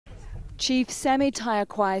Chief Sammy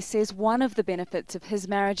Taiakwai says one of the benefits of his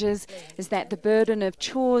marriages is that the burden of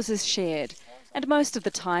chores is shared, and most of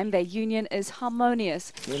the time their union is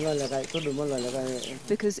harmonious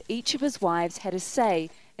because each of his wives had a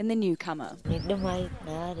say in the newcomer.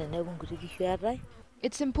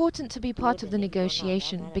 It's important to be part of the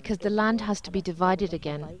negotiation because the land has to be divided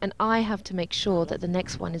again, and I have to make sure that the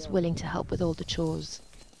next one is willing to help with all the chores.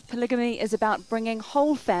 Polygamy is about bringing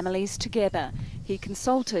whole families together. He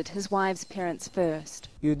consulted his wife's parents first.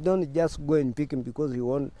 You don't just go and pick him because you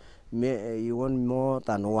want more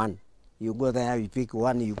than one. You go there, you pick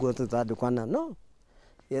one, you go to the other corner. No,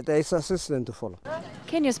 there is a system to follow.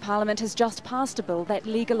 Kenya's parliament has just passed a bill that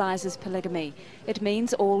legalises polygamy. It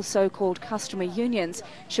means all so-called customary unions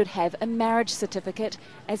should have a marriage certificate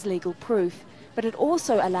as legal proof. But it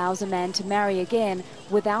also allows a man to marry again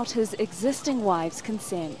without his existing wife's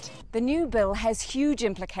consent. The new bill has huge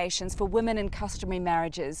implications for women in customary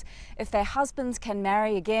marriages. If their husbands can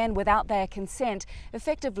marry again without their consent,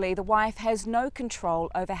 effectively the wife has no control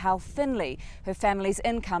over how thinly her family's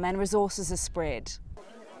income and resources are spread.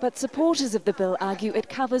 But supporters of the bill argue it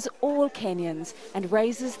covers all Kenyans and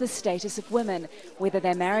raises the status of women, whether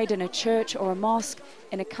they're married in a church or a mosque,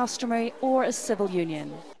 in a customary or a civil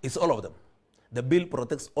union. It's all of them. The bill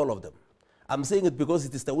protects all of them. I'm saying it because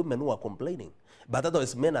it is the women who are complaining, but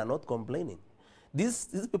otherwise men are not complaining. These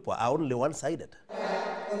people are only one-sided.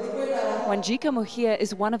 Wanjika Muhia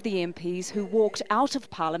is one of the MPs who walked out of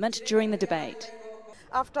Parliament during the debate.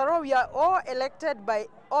 After all, we are all elected by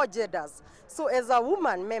all genders. So as a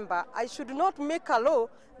woman member, I should not make a law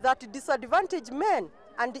that disadvantages men.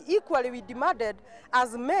 And equally we demanded,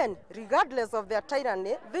 as men, regardless of their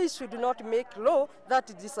tyranny, they should not make law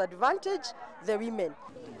that disadvantage the women.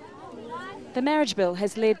 The marriage bill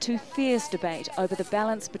has led to fierce debate over the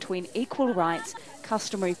balance between equal rights,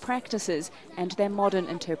 customary practices and their modern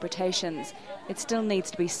interpretations. It still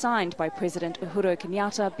needs to be signed by President Uhuru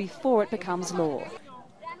Kenyatta before it becomes law.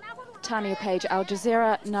 Tania Page,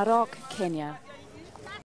 Jazeera, Narok, Kenya.